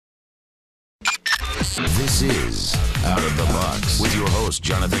This is Out of the Box with your host,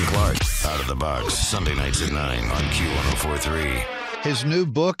 Jonathan Clark. Out of the Box, Sunday nights at 9 on Q1043. His new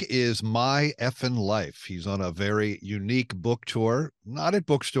book is My Effin' Life. He's on a very unique book tour, not at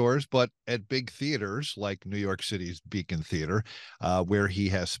bookstores, but at big theaters like New York City's Beacon Theater, where he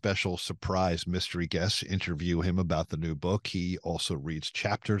has special surprise mystery guests interview him about the new book. He also reads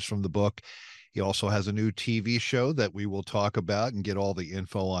chapters from the book. He also has a new TV show that we will talk about and get all the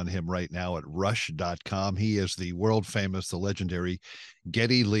info on him right now at rush.com. He is the world famous, the legendary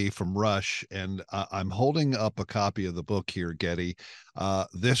Geddy Lee from Rush. And I'm holding up a copy of the book here, Geddy.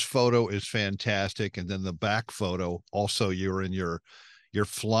 This photo is fantastic. And then the back photo, also you're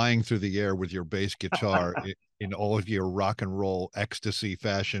flying through the air with your bass guitar in all of your rock and roll ecstasy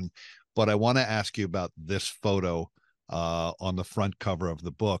fashion. But I want to ask you about this photo on the front cover of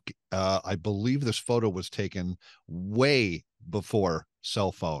the book. I believe this photo was taken way before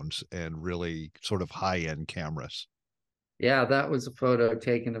cell phones and really sort of high-end cameras. Yeah, that was a photo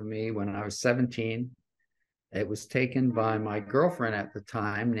taken of me when I was 17. It was taken by my girlfriend at the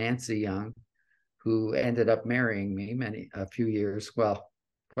time, Nancy Young, who ended up marrying me quite a few years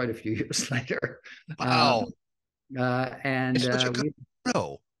later. Wow. And such a good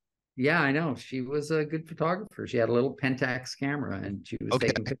photo. Yeah, I know. She was a good photographer. She had a little Pentax camera and she was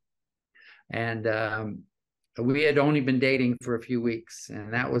taking pictures. And we had only been dating for a few weeks,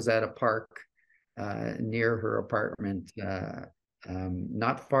 and that was at a park near her apartment,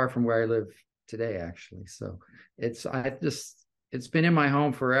 not far from where I live today, actually. So it's been in my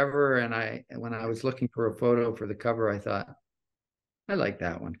home forever. And when I was looking for a photo for the cover, I thought, I like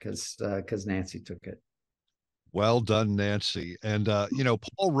that one because Nancy took it. Well done, Nancy. And,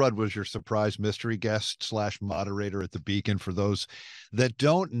 Paul Rudd was your surprise mystery guest / moderator at the Beacon. For those that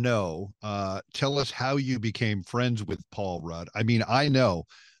don't know, tell us how you became friends with Paul Rudd. I mean, I know,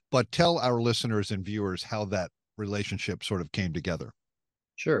 but tell our listeners and viewers how that relationship sort of came together.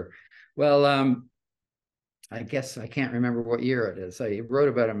 Sure. Well, I guess I can't remember what year it is. I wrote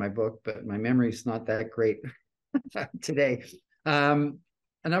about it in my book, but my memory's not that great today. A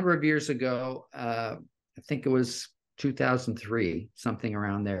number of years ago, I think it was 2003, something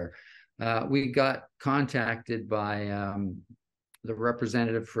around there. We got contacted by the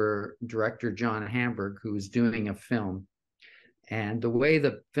representative for director John Hamburg, who was doing a film. And the way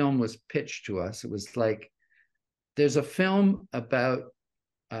the film was pitched to us, it was like, there's a film about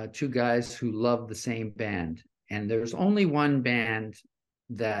two guys who love the same band. And there's only one band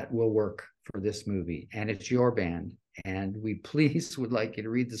that will work for this movie, and it's your band. And we please would like you to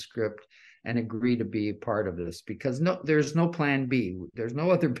read the script and agree to be a part of this, because there's no plan B. There's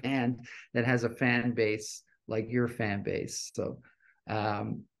no other band that has a fan base like your fan base.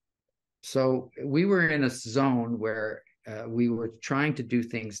 So we were in a zone where we were trying to do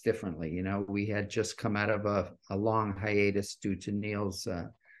things differently. We had just come out of a long hiatus due to Neil's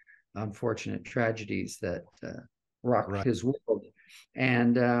unfortunate tragedies that rocked his world.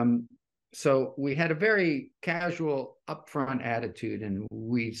 And so we had a very casual, upfront attitude, and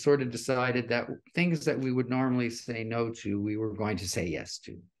we sort of decided that things that we would normally say no to, we were going to say yes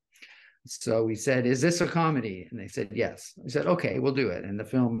to. So we said, is this a comedy? And they said, yes. I said, okay, we'll do it. And the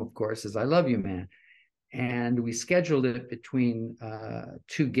film, of course, is I Love You, Man. And we scheduled it between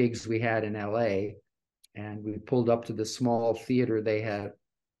two gigs we had in LA. And we pulled up to the small theater they had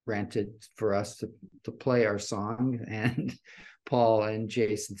rented for us to play our song. And Paul and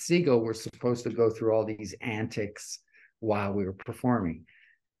Jason Segel were supposed to go through all these antics while we were performing.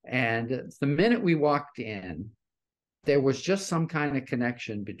 And the minute we walked in, there was just some kind of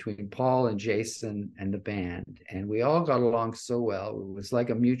connection between Paul and Jason and the band. And we all got along so well. It was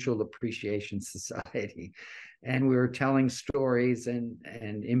like a mutual appreciation society. And we were telling stories and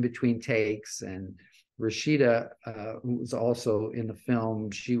in between takes. And Rashida, who was also in the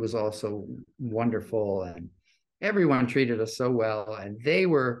film, she was also wonderful. And everyone treated us so well. And they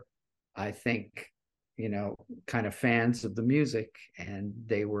were, I think, kind of fans of the music. And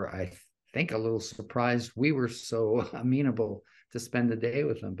they were, I think, a little surprised we were so amenable to spend the day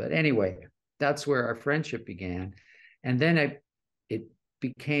with them. But anyway, that's where our friendship began. And then it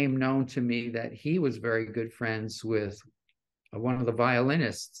became known to me that he was very good friends with one of the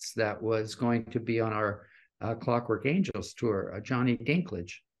violinists that was going to be on our Clockwork Angels tour, Johnny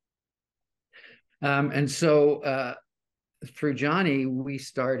Dinklage. And so through Johnny, we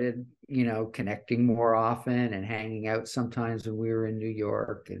started, connecting more often and hanging out sometimes when we were in New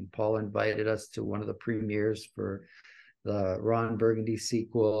York. And Paul invited us to one of the premieres for the Ron Burgundy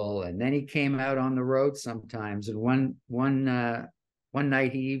sequel. And then he came out on the road sometimes. And one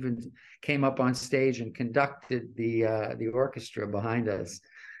night he even came up on stage and conducted the orchestra behind us.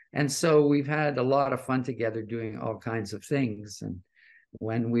 And so we've had a lot of fun together doing all kinds of things. And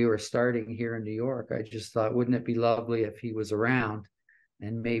when we were starting here in New York, I just thought, wouldn't it be lovely if he was around,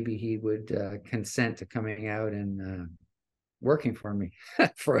 and maybe he would consent to coming out and working for me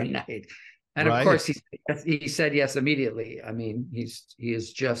for a night. And of Right. course, he said yes immediately. I mean, he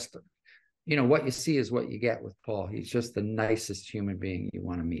is just, what you see is what you get with Paul. He's just the nicest human being you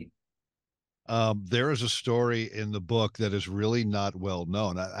want to meet. There is a story in the book that is really not well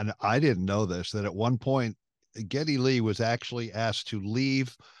known, and I didn't know this, that at one point Geddy Lee was actually asked to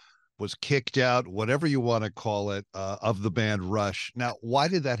leave, was kicked out, whatever you want to call it, of the band Rush. Now, why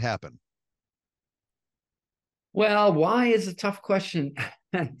did that happen? Well, why is a tough question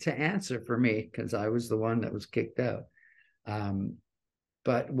to answer for me, because I was the one that was kicked out. Um,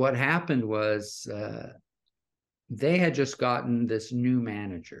 but what happened was they had just gotten this new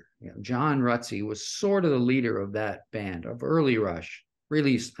manager. John Rutsey was sort of the leader of that band of early Rush.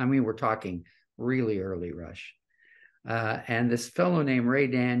 Really, I mean, we're talking really early Rush. And this fellow named Ray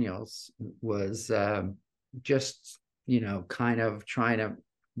Daniels was just, kind of trying to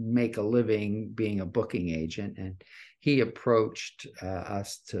make a living being a booking agent. And he approached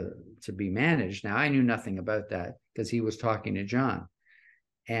us to be managed. Now, I knew nothing about that because he was talking to John.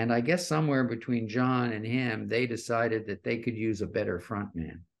 And I guess somewhere between John and him, they decided that they could use a better front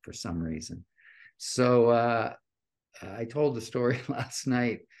man for some reason. So I told the story last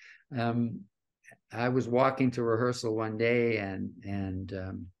night. I was walking to rehearsal one day, and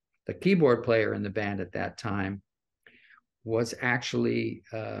the keyboard player in the band at that time was actually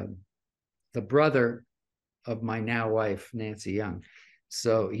the brother of my now wife, Nancy Young.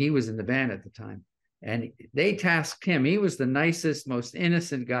 So he was in the band at the time. And they tasked him. He was the nicest, most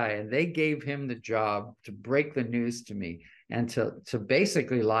innocent guy. And they gave him the job to break the news to me and to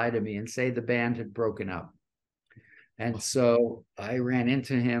basically lie to me and say the band had broken up. And so I ran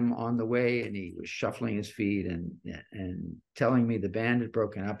into him on the way, and he was shuffling his feet and telling me the band had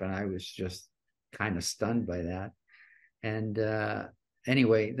broken up. And I was just kind of stunned by that. And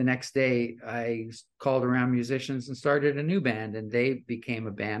anyway, the next day I called around musicians and started a new band, and they became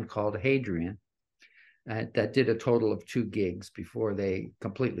a band called Hadrian. That did a total of 2 gigs before they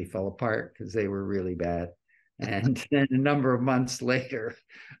completely fell apart because they were really bad. And then a number of months later,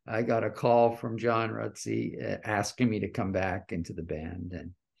 I got a call from John Rutsey asking me to come back into the band.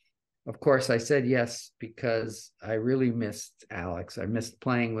 And of course, I said yes, because I really missed Alex. I missed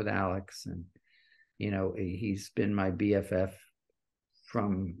playing with Alex. And, he's been my BFF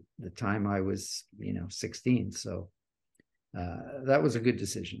from the time I was, 16. So that was a good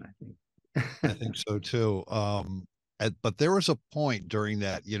decision, I think. I think so too. But there was a point during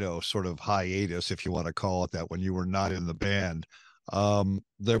that, sort of hiatus, if you want to call it that, when you were not in the band.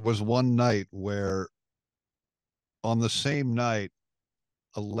 There was one night where, on the same night,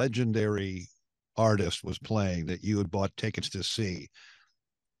 a legendary artist was playing that you had bought tickets to see.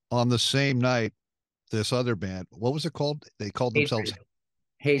 On the same night, this other band, what was it called? They called themselves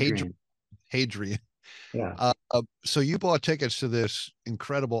Hadrian. Hadrian. Yeah. So you bought tickets to this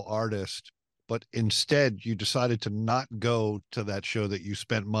incredible artist, but instead you decided to not go to that show that you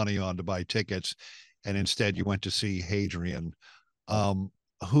spent money on to buy tickets, and instead you went to see Hadrian.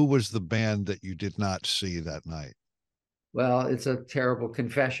 Who was the band that you did not see that night? Well, it's a terrible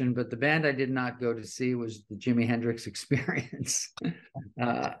confession, but the band I did not go to see was the Jimi Hendrix Experience.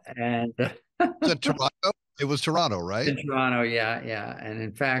 And Was it Toronto? It was Toronto, right? in Toronto, yeah. And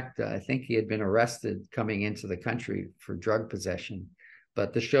in fact, I think he had been arrested coming into the country for drug possession,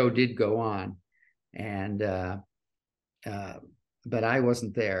 but the show did go on. And but I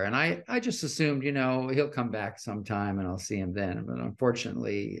wasn't there, and I just assumed, he'll come back sometime and I'll see him then. But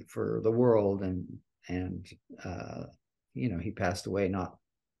unfortunately for the world, and he passed away not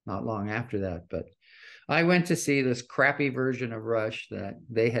long after that. But I went to see this crappy version of Rush that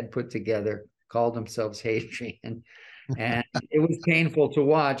they had put together, called themselves Hadrian, and it was painful to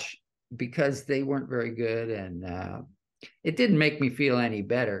watch because they weren't very good, and it didn't make me feel any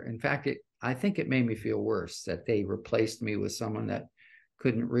better. In fact, I think it made me feel worse that they replaced me with someone that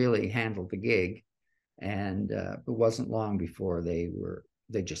couldn't really handle the gig, and it wasn't long before they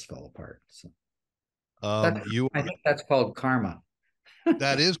just fell apart. So I think that's called karma.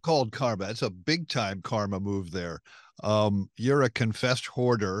 that is called karma. It's a big time karma move there. You're a confessed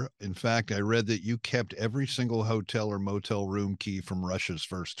hoarder. In fact, I read that you kept every single hotel or motel room key from Rush's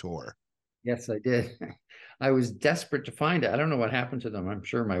first tour. Yes, I did. I was desperate to find it. I don't know what happened to them. I'm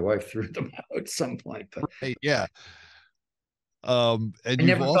sure my wife threw them out at some point. But Hey, yeah. And I you've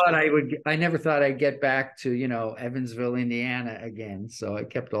never also, thought I would. I never thought I'd get back to Evansville, Indiana again. So I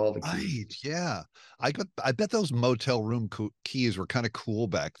kept all the keys. right, yeah. I bet those motel room keys were kind of cool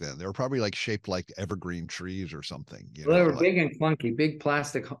back then. They were probably like shaped like evergreen trees or something, Well, they were like, big and clunky, big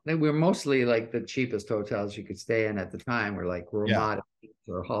plastic. They were mostly like the cheapest hotels you could stay in at the time, were like yeah. Ramada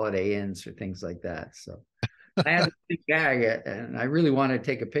or Holiday Inns or things like that. So I had a big bag, and I really want to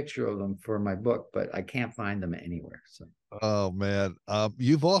take a picture of them for my book, but I can't find them anywhere. So Oh man.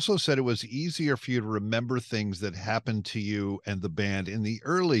 You've also said it was easier for you to remember things that happened to you and the band in the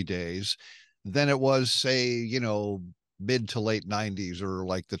early days than it was, say, mid to late 90s or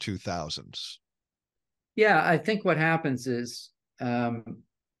like the 2000s. yeah, I think what happens is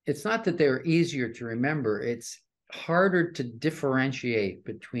it's not that they're easier to remember, it's harder to differentiate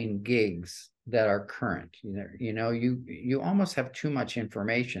between gigs that are current. You almost have too much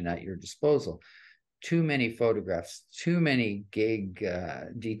information at your disposal, too many photographs, too many gig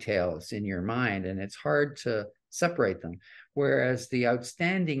details in your mind, and it's hard to separate them. Whereas the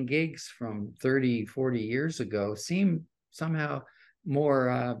outstanding gigs from 30, 40 years ago seem somehow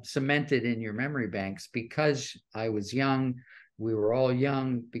more cemented in your memory banks because I was young. We were all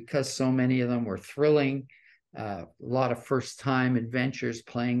young, because so many of them were thrilling. A lot of first time adventures,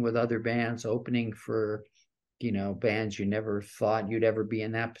 playing with other bands, opening for bands you never thought you'd ever be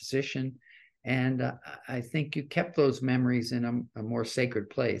in that position. And I think you kept those memories in a more sacred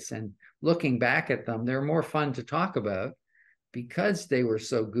place. And looking back at them, they're more fun to talk about because they were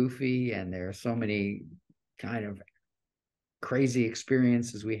so goofy, and there are so many kind of crazy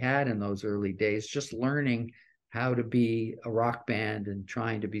experiences we had in those early days, just learning how to be a rock band and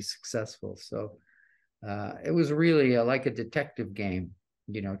trying to be successful. So it was really like a detective game,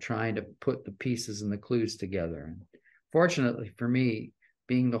 trying to put the pieces and the clues together. And fortunately for me,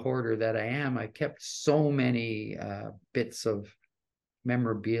 being the hoarder that I am, I kept so many bits of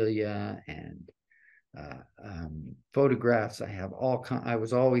memorabilia and photographs. I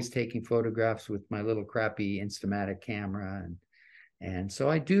was always taking photographs with my little crappy Instamatic camera, and so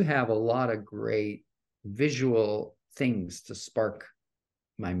I do have a lot of great visual things to spark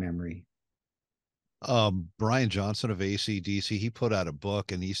my memory. Brian Johnson of AC/DC, he put out a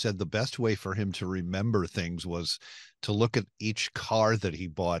book and he said the best way for him to remember things was to look at each car that he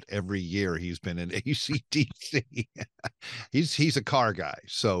bought every year he's been in AC/DC. He's a car guy,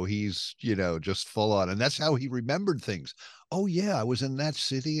 so he's, just full on. And that's how he remembered things. Oh yeah, I was in that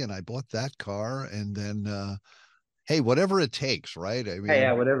city and I bought that car, and then hey, whatever it takes, right? I Yeah,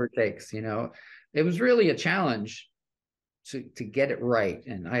 mean, whatever it takes. It was really a challenge to get it right,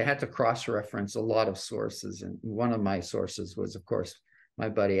 and I had to cross reference a lot of sources. And one of my sources was, of course, my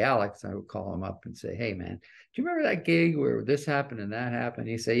buddy Alex. I would call him up and say, "Hey, man, do you remember that gig where this happened and that happened?"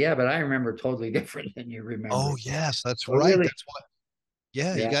 He'd say, "Yeah, but I remember totally different than you remember." oh yes, that's So right. really, That's what.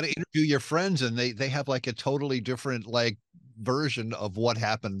 Yeah, you yeah. got to interview your friends, and they have like a totally different like version of what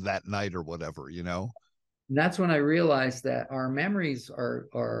happened that night or whatever. And that's when I realized that our memories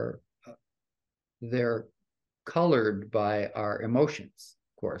are they're colored by our emotions,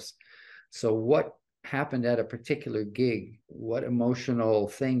 of course. So what happened at a particular gig, what emotional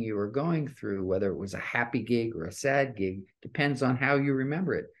thing you were going through, whether it was a happy gig or a sad gig, depends on how you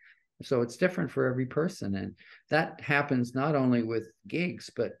remember it. So it's different for every person. And that happens not only with gigs,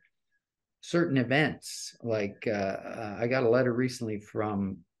 but certain events. Like I got a letter recently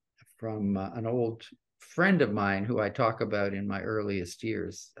from an old friend of mine who I talk about in my earliest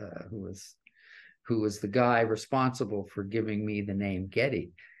years, who was the guy responsible for giving me the name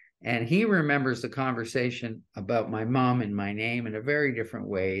Geddy. And he remembers the conversation about my mom and my name in a very different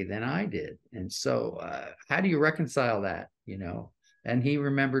way than I did. And so, how do you reconcile that? And he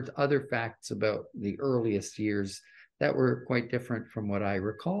remembered other facts about the earliest years that were quite different from what I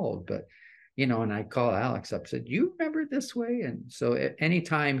recalled. But, and I call Alex up, said, "You remember it this way?" And so,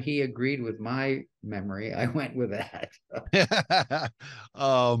 anytime he agreed with my memory, I went with that.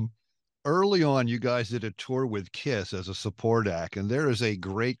 um, Early on, you guys did a tour with Kiss as a support act, and there is a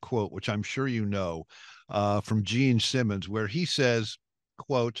great quote, which I'm sure you know, from Gene Simmons, where he says,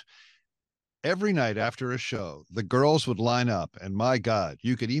 "quote Every night after a show, the girls would line up, and my God,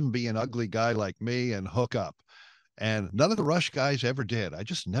 you could even be an ugly guy like me and hook up. And none of the Rush guys ever did. I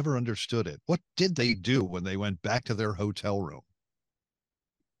just never understood it. What did they do when they went back to their hotel room?"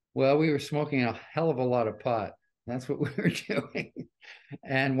 Well, we were smoking a hell of a lot of pot. That's what we were doing,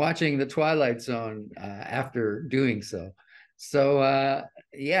 and watching the Twilight Zone after doing so. So,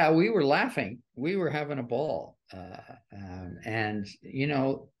 yeah, we were laughing. We were having a ball. And,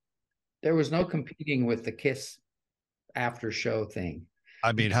 there was no competing with the Kiss after show thing.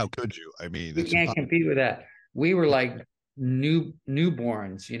 I mean, how could you? I mean, You it's can't impossible. compete with that. We were like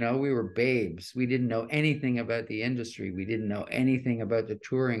newborns, you know, we were babes. We didn't know anything about the industry. We didn't know anything about the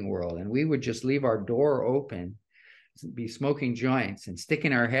touring world. And we would just leave our door open, be smoking joints and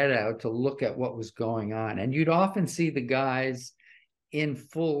sticking our head out to look at what was going on. And you'd often see the guys in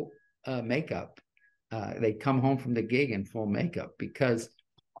full makeup. They'd come home from the gig in full makeup, because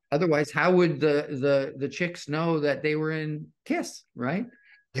otherwise, how would the chicks know that they were in Kiss, right?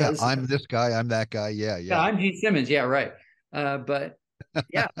 Yeah, Because I'm this guy, I'm that guy. Yeah, yeah, yeah. I'm Gene Simmons. Yeah, right. But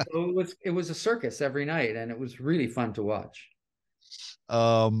yeah, so it was a circus every night, and it was really fun to watch.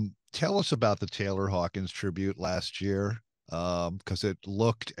 Tell us about the Taylor Hawkins tribute last year, because it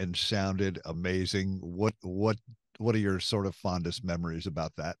looked and sounded amazing. What are your sort of fondest memories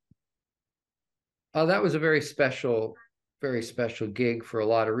about that? Oh, that was a very special gig for a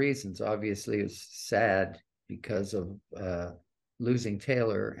lot of reasons. Obviously, it was sad because of losing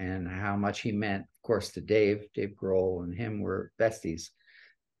Taylor and how much he meant, of course, to Dave. Dave Grohl and him were besties.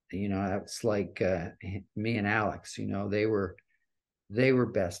 You know, that's like me and Alex. You know, they were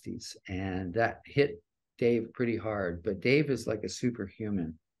besties, and that hit Dave pretty hard. But Dave is like a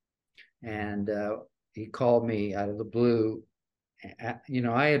superhuman, and he called me out of the blue. You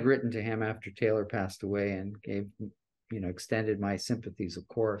know, I had written to him after Taylor passed away and gave, you know, extended my sympathies, of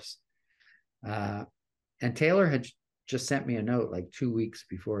course. And Taylor had just sent me a note like 2 weeks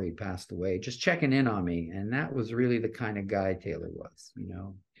before he passed away, just checking in on me. And that was really the kind of guy Taylor was, you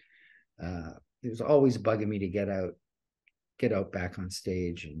know. It was always bugging me to get out back on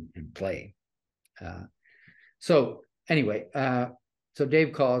stage and play. So anyway, so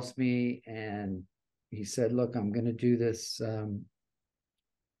Dave calls me and he said, look, I'm going to do this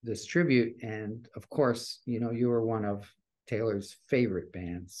this tribute, and of course, you know, you were one of Taylor's favorite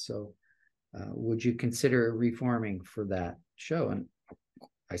bands, so would you consider reforming for that show? And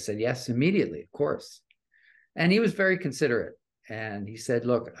I said yes immediately, of course. And he was very considerate, and he said,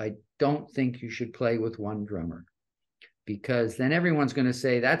 look, I don't think you should play with one drummer, because then everyone's going to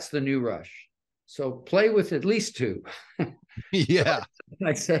say that's the new Rush, so play with at least two. Yeah.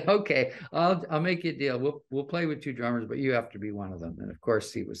 I said, okay, I'll make you a deal. We'll play with two drummers, but you have to be one of them. And of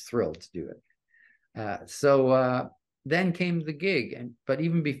course, he was thrilled to do it. So then came the gig, but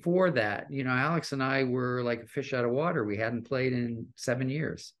even before that, you know, Alex and I were like a fish out of water. We hadn't played in 7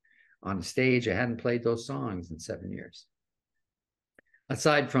 years on the stage. I hadn't played those songs in 7 years,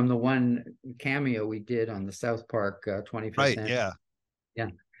 aside from the one cameo we did on the South Park 25th Right. anniversary. Yeah. Yeah.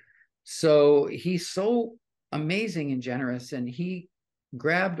 So he's so amazing and generous, and he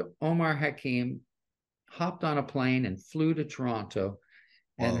grabbed Omar Hakim, hopped on a plane, and flew to Toronto.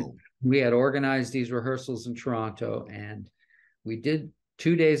 And Whoa. we had organized these rehearsals in Toronto, and we did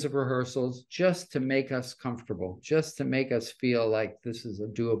 2 days of rehearsals just to make us comfortable, just to make us feel like this is a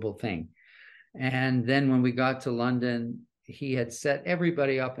doable thing. And then when we got to London, he had set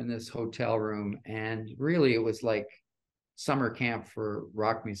everybody up in this hotel room, and really it was like summer camp for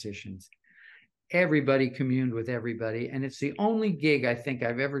rock musicians. Everybody communed with everybody, and it's the only gig I think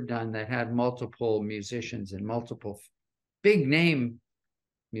I've ever done that had multiple musicians and multiple big name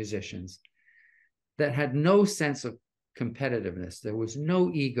musicians that had no sense of competitiveness. There was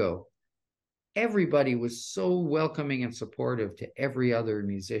no ego. Everybody was so welcoming and supportive to every other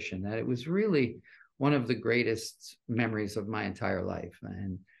musician that it was really one of the greatest memories of my entire life.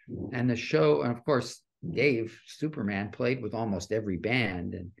 And the show, and of course, Dave Superman played with almost every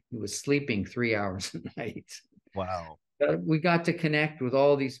band, and he was sleeping 3 hours a night. Wow. We got to connect with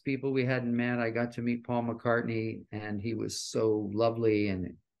all these people we hadn't met. I got to meet Paul McCartney, and he was so lovely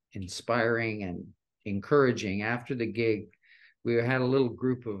and inspiring and encouraging. After the gig, we had a little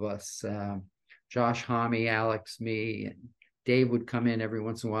group of us, Josh Homme, Alex, me, and Dave would come in every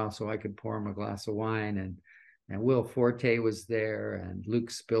once in a while so I could pour him a glass of wine, and Will Forte was there, and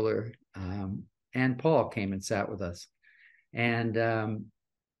Luke Spiller, and Paul came and sat with us. And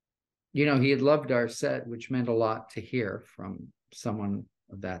you know, he had loved our set, which meant a lot to hear from someone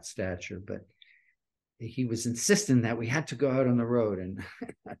of that stature, but he was insisting that we had to go out on the road,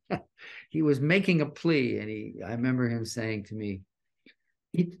 and he was making a plea. And I remember him saying to me,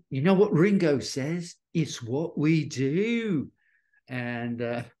 you know what Ringo says? It's what we do.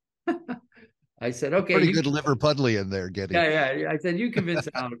 And I said, okay. Pretty good Liverpudlian there, Geddy. Yeah. I said, you convince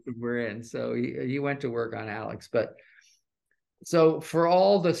Alex that we're in. So he went to work on Alex. But so for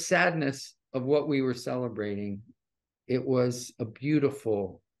all the sadness of what we were celebrating, it was a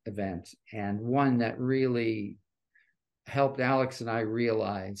beautiful event, and one that really helped Alex and I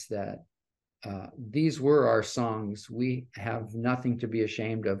realize that these were our songs. We have nothing to be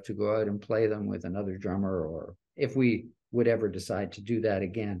ashamed of to go out and play them with another drummer, or if we would ever decide to do that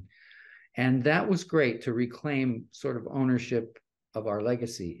again. And that was great to reclaim sort of ownership of our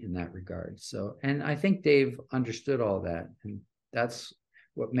legacy in that regard. So, and I think Dave understood all that. And that's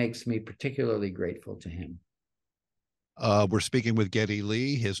what makes me particularly grateful to him. We're speaking with Geddy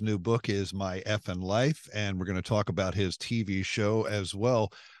Lee. His new book is My Effin' Life, and we're going to talk about his TV show as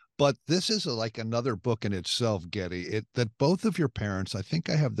well. But this is like another book in itself, Geddy. That both of your parents, I think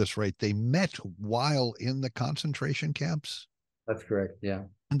I have this right, they met while in the concentration camps. That's correct. Yeah.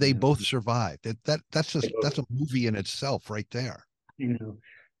 And they Yeah. both survived. That's a movie in itself right there. You know,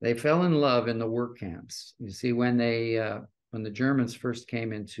 they fell in love in the work camps. You see, when the Germans first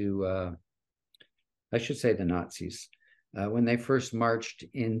came into, I should say the Nazis, when they first marched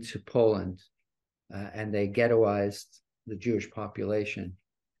into Poland and they ghettoized the Jewish population,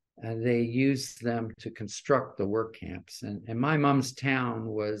 and they used them to construct the work camps. And my mom's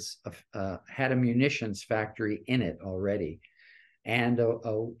town had a munitions factory in it already, and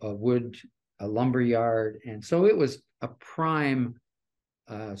a lumber yard. And so it was a prime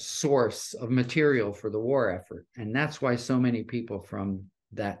source of material for the war effort. And that's why so many people from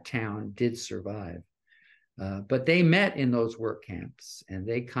that town did survive. But they met in those work camps, and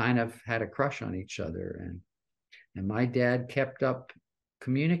they kind of had a crush on each other. And my dad kept up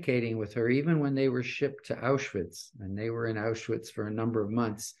communicating with her even when they were shipped to Auschwitz. And they were in Auschwitz for a number of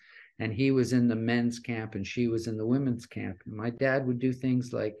months. And he was in the men's camp and she was in the women's camp. And my dad would do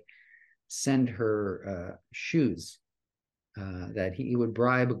things like send her shoes, that he would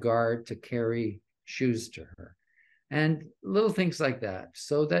bribe a guard to carry shoes to her, and little things like that,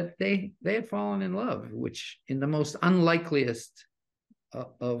 so that they had fallen in love, which in the most unlikeliest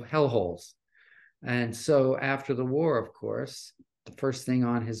of hellholes. And so after the war, of course, the first thing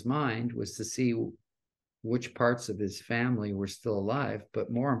on his mind was to see which parts of his family were still alive.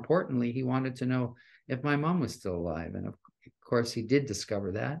 But more importantly, he wanted to know if my mom was still alive. And of course, he did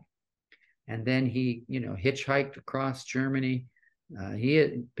discover that. And then he, hitchhiked across Germany. He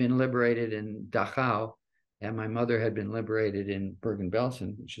had been liberated in Dachau, and my mother had been liberated in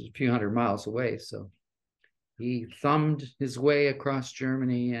Bergen-Belsen, which is a few hundred miles away. So he thumbed his way across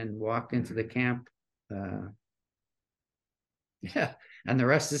Germany and walked into the camp. And the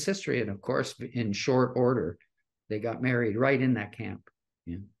rest is history. And of course, in short order, they got married right in that camp.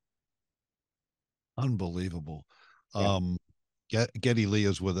 Yeah. Unbelievable. Yeah. Geddy Lee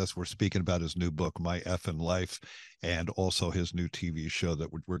is with us. We're speaking about his new book, My Effin' Life, and also his new TV show that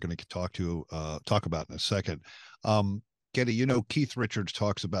we're going to talk about in a second. Geddy, Keith Richards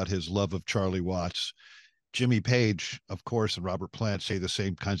talks about his love of Charlie Watts. Jimmy Page, of course, and Robert Plant say the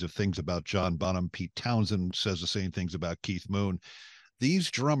same kinds of things about John Bonham. Pete Townsend says the same things about Keith Moon.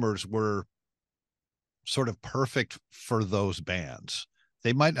 These drummers were sort of perfect for those bands.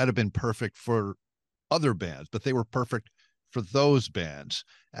 They might not have been perfect for other bands, but they were perfect for those bands.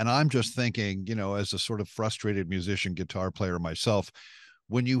 And I'm just thinking, as a sort of frustrated musician, guitar player myself,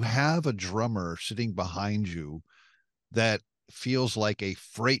 when you have a drummer sitting behind you that feels like a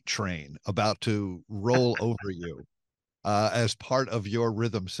freight train about to roll over you as part of your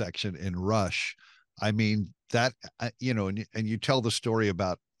rhythm section in Rush, I mean, that, and you tell the story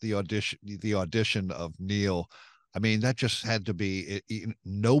about the audition of Neil. I mean, that just had to be,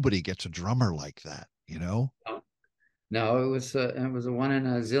 nobody gets a drummer like that, No, it was a one in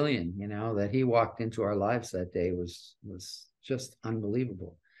a zillion, that he walked into our lives that day was just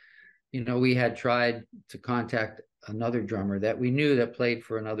unbelievable. We had tried to contact another drummer that we knew that played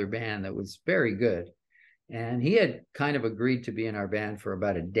for another band that was very good. And he had kind of agreed to be in our band for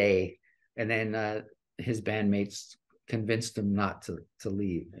about a day. And then his bandmates convinced him not to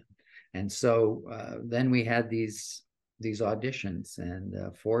leave. And so then we had these auditions,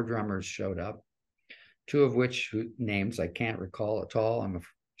 and 4 drummers showed up, 2 of which names I can't recall at all, I'm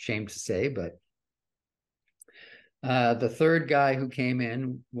ashamed to say. But the third guy who came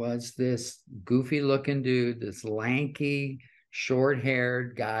in was this goofy looking dude, this lanky,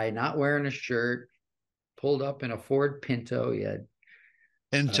 short-haired guy, not wearing a shirt, pulled up in a Ford Pinto. He had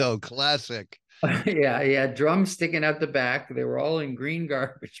Pinto, classic. Yeah, he had drums sticking out the back. They were all in green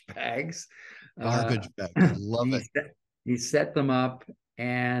garbage bags. Garbage bags. I love it. He set them up,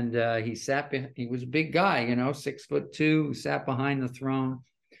 and he was a big guy, 6'2", who sat behind the throne,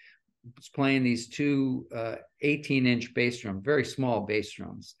 was playing these 2 18-inch bass drums, very small bass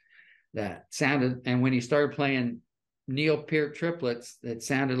drums that sounded, and when he started playing Neil Peart triplets, that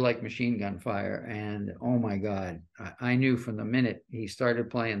sounded like machine gun fire. And oh my God, I knew from the minute he started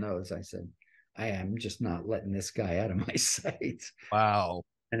playing those, I said, I am just not letting this guy out of my sight. Wow.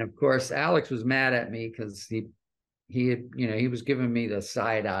 And of course, Alex was mad at me because he was giving me the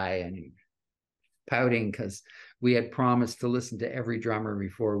side eye and pouting because we had promised to listen to every drummer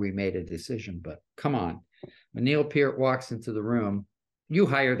before we made a decision. But come on, when Neil Peart walks into the room, you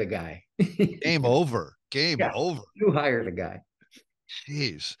hire the guy. Game over. Game Yeah, over. you hire the guy.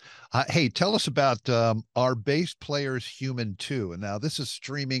 Jeez. Hey, tell us about Our Bass Player's Human too. And now this is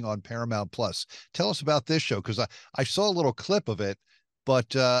streaming on Paramount Plus. Tell us about this show, because I saw a little clip of it,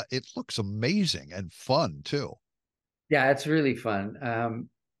 but it looks amazing and fun too. Yeah, it's really fun.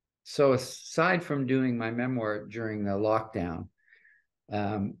 So aside from doing my memoir during the lockdown,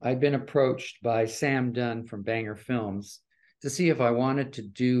 I'd been approached by Sam Dunn from Banger Films to see if I wanted to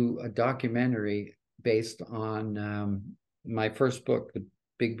do a documentary based on my first book, The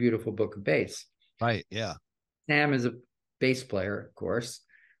Big Beautiful Book of Bass. Right. Yeah. Sam is a bass player, of course.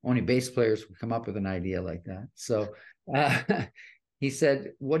 Only bass players would come up with an idea like that. So he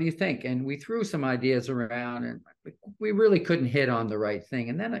said, "What do you think?" And we threw some ideas around, and we really couldn't hit on the right thing.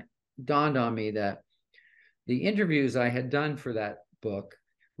 And then it dawned on me that the interviews I had done for that book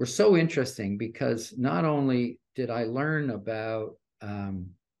were so interesting, because not only did I learn about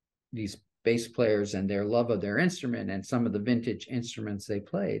these bass players and their love of their instrument and some of the vintage instruments they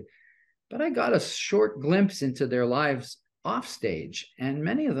played, but I got a short glimpse into their lives off stage. And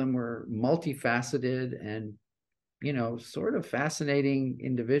many of them were multifaceted and, sort of fascinating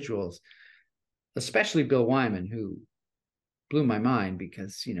individuals, especially Bill Wyman, who blew my mind,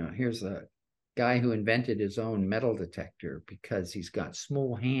 because, here's a guy who invented his own metal detector because he's got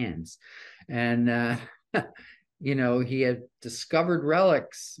small hands. And, he had discovered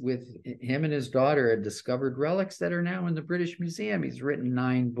relics. With him and his daughter had discovered relics that are now in the British Museum. He's written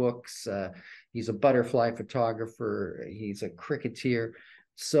 9 books. He's a butterfly photographer. He's a cricketer.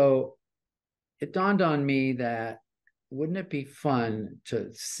 So it dawned on me that wouldn't it be fun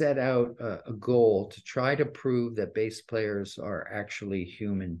to set out a goal to try to prove that bass players are actually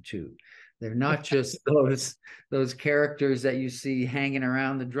human too? They're not just those characters that you see hanging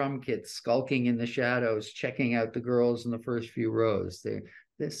around the drum kit, skulking in the shadows, checking out the girls in the first few rows.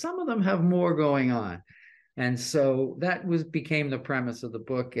 Some of them have more going on. And so that became the premise of the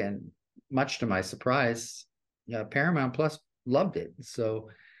book. And much to my surprise, Paramount Plus loved it. So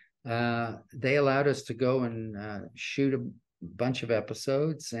they allowed us to go and shoot a bunch of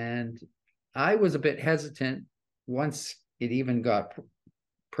episodes. And I was a bit hesitant once it even got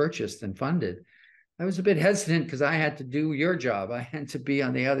purchased and funded. I was a bit hesitant because I had to do your job. I had to be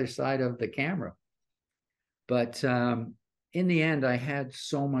on the other side of the camera. But in the end, I had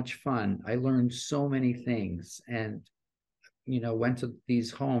so much fun. I learned so many things, and went to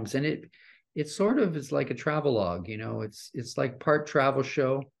these homes, and it sort of is like a travelogue. It's like part travel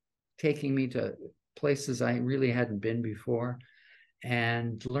show, taking me to places I really hadn't been before,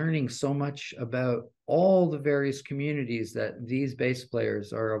 and learning so much about all the various communities that these bass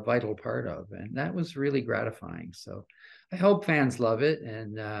players are a vital part of. And that was really gratifying. So I hope fans love it.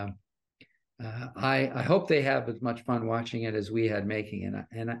 And I hope they have as much fun watching it as we had making it.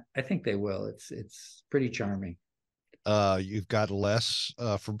 And I think they will. It's pretty charming. You've got Les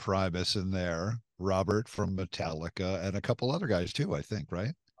from Primus in there, Robert from Metallica, and a couple other guys too, I think,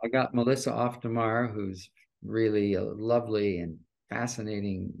 right? I got Melissa Oftemar, who's really a lovely and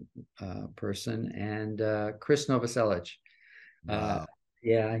fascinating person, and Chris Novoselic. Wow.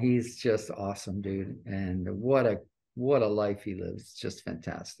 Yeah, he's just awesome, dude. And what a life he lives. It's just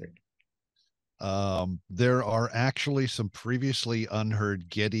fantastic. There are actually some previously unheard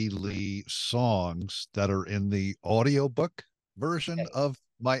Geddy Lee songs that are in the audiobook version of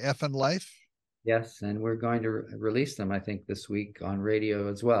My Effin' Life. Yes, and we're going to release them, I think, this week on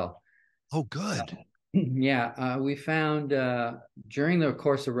radio as well. Oh, good. Yeah, we found during the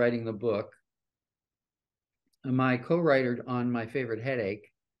course of writing the book, my co-writer on My Favorite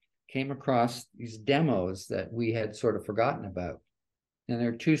Headache came across these demos that we had sort of forgotten about. And there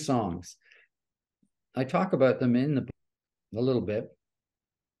are 2 songs. I talk about them in the book a little bit.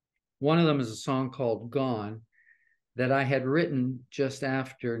 One of them is a song called Gone that I had written just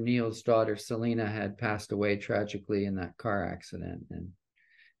after Neil's daughter, Selena, had passed away tragically in that car accident.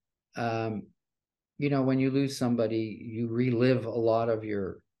 And, when you lose somebody, you relive a lot of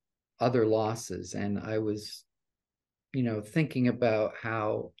your other losses. And I was, thinking about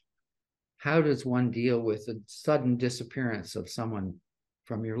how does one deal with the sudden disappearance of someone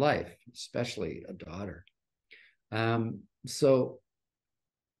from your life, especially a daughter. So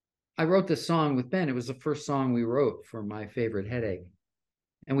I wrote this song with Ben. It was the first song we wrote for My Favorite Headache.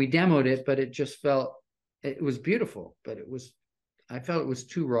 And we demoed it, but it just it was beautiful, but I felt it was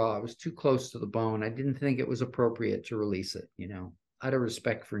too raw. It was too close to the bone. I didn't think it was appropriate to release it, out of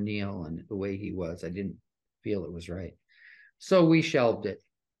respect for Neil and the way he was. I didn't feel it was right. So we shelved it.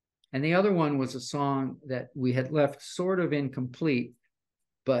 And the other one was a song that we had left sort of incomplete,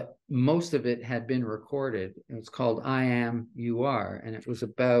 but most of it had been recorded. It was called I Am, You Are. And it was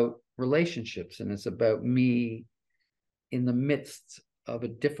about relationships. And it's about me in the midst of a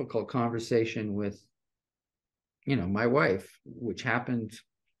difficult conversation with, you know, my wife, which happened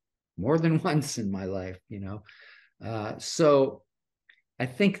more than once in my life, you know. So I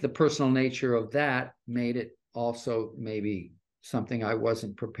think the personal nature of that made it also maybe something I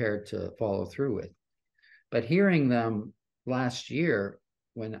wasn't prepared to follow through with. But hearing them last year,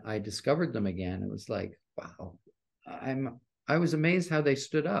 when I discovered them again, it was like, wow, I was amazed how they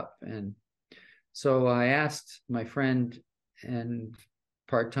stood up. And so I asked my friend and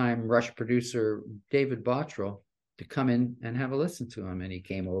part-time Rush producer, David Bottrell, to come in and have a listen to them. And he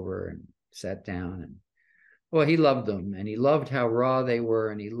came over and sat down, and well, he loved them, and he loved how raw they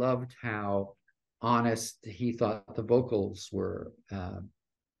were, and he loved how honest he thought the vocals were,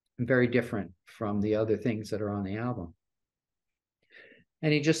 very different from the other things that are on the album.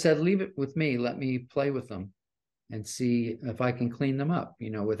 And he just said, leave it with me, let me play with them and see if I can clean them up,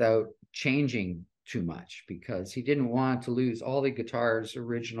 you know, without changing too much, because he didn't want to lose all the guitars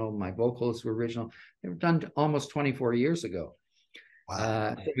original, my vocals were original. They were done almost 24 years ago.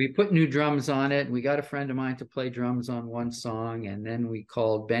 Wow. So we put new drums on it. We got a friend of mine to play drums on one song, and then we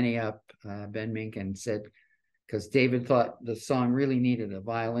called Benny up, Ben Mink, and said, because David thought the song really needed a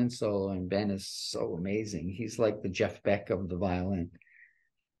violin solo, and Ben is so amazing. He's like the Jeff Beck of the violin.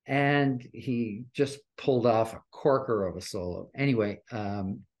 And he just pulled off a corker of a solo. Anyway,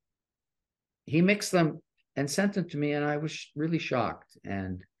 he mixed them and sent them to me, and I was really shocked.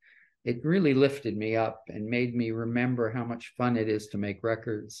 And it really lifted me up and made me remember how much fun it is to make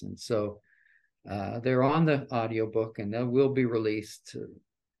records. And so they're on the audiobook, and they will be released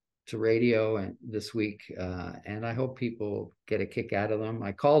to radio and this week. And I hope people get a kick out of them.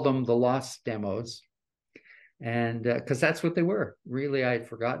 I call them the lost demos. And because that's what they were. Really, I had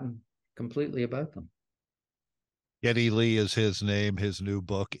forgotten completely about them. Geddy Lee is his name. His new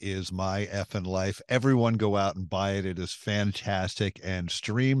book is My Effin' Life. Everyone go out and buy it. It is fantastic. And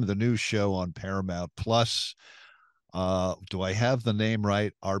stream the new show on Paramount Plus. Do I have the name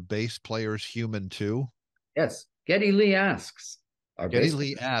right? Are bass players human too? Yes. Geddy Lee asks. Geddy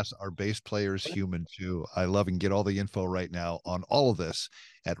Lee asks, are bass players human too? I love and get all the info right now on all of this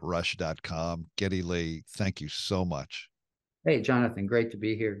at rush.com. Geddy Lee, thank you so much. Hey, Jonathan, great to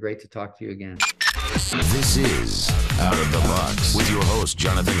be here. Great to talk to you again. This is Out of the Box with your host,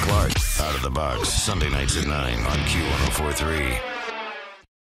 Jonathan Clark. Out of the Box, Sunday nights at 9 on Q1043.